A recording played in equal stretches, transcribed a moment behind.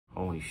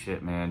Holy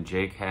shit, man.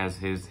 Jake has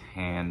his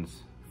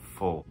hands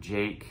full.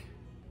 Jake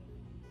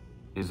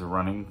is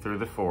running through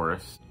the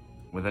forest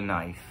with a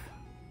knife,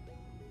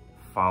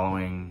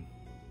 following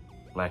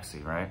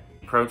Lexi, right?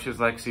 He approaches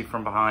Lexi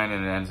from behind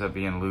and it ends up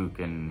being Luke,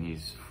 and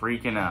he's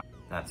freaking out.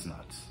 That's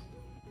nuts.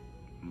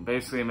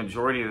 Basically, a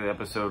majority of the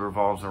episode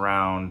revolves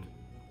around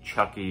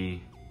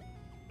Chucky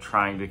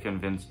trying to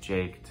convince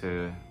Jake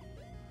to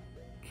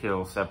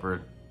kill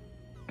separate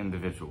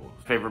individuals.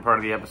 Favorite part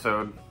of the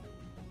episode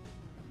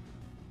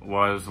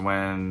was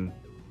when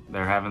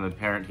they're having the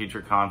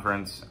parent-teacher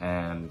conference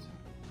and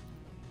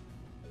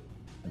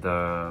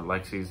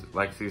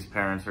Lexi's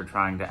parents are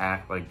trying to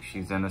act like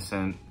she's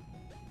innocent.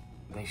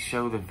 They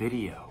show the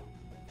video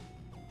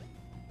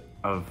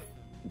of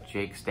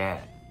Jake's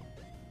dad.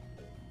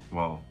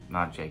 Well,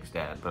 not Jake's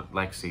dad, but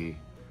Lexi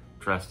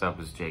dressed up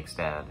as Jake's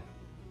dad,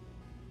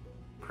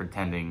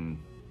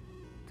 pretending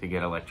to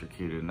get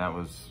electrocuted. And that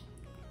was,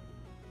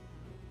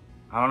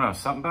 I don't know,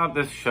 something about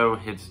this show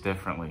hits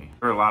differently.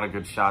 There were a lot of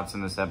good shots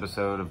in this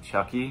episode of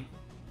Chucky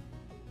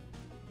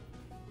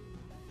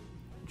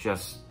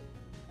just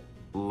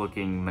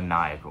looking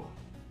maniacal.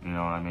 You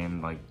know what I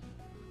mean? Like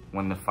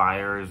when the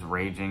fire is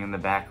raging in the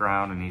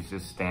background and he's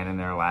just standing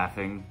there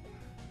laughing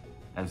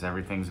as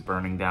everything's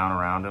burning down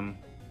around him.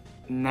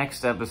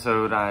 Next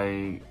episode,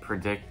 I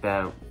predict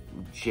that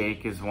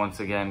Jake is once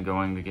again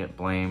going to get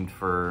blamed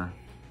for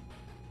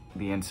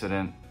the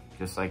incident,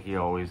 just like he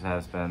always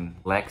has been.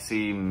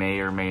 Lexi may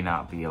or may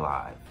not be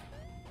alive.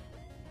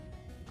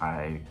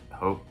 I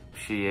hope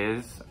she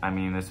is. I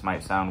mean, this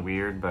might sound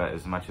weird, but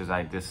as much as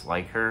I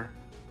dislike her,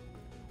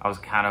 I was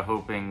kind of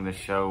hoping the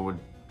show would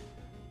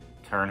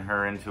turn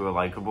her into a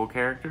likable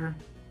character.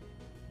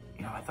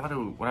 You know,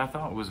 what I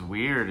thought was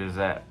weird is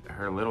that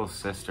her little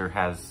sister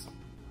has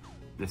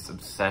this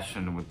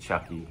obsession with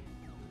Chucky,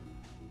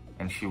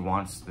 and she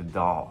wants the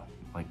doll,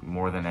 like,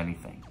 more than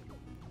anything,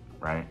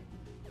 right?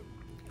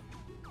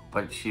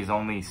 But she's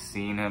only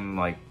seen him,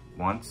 like,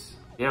 once.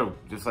 Yo,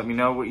 just let me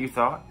know what you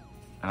thought,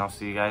 and I'll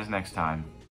see you guys next time.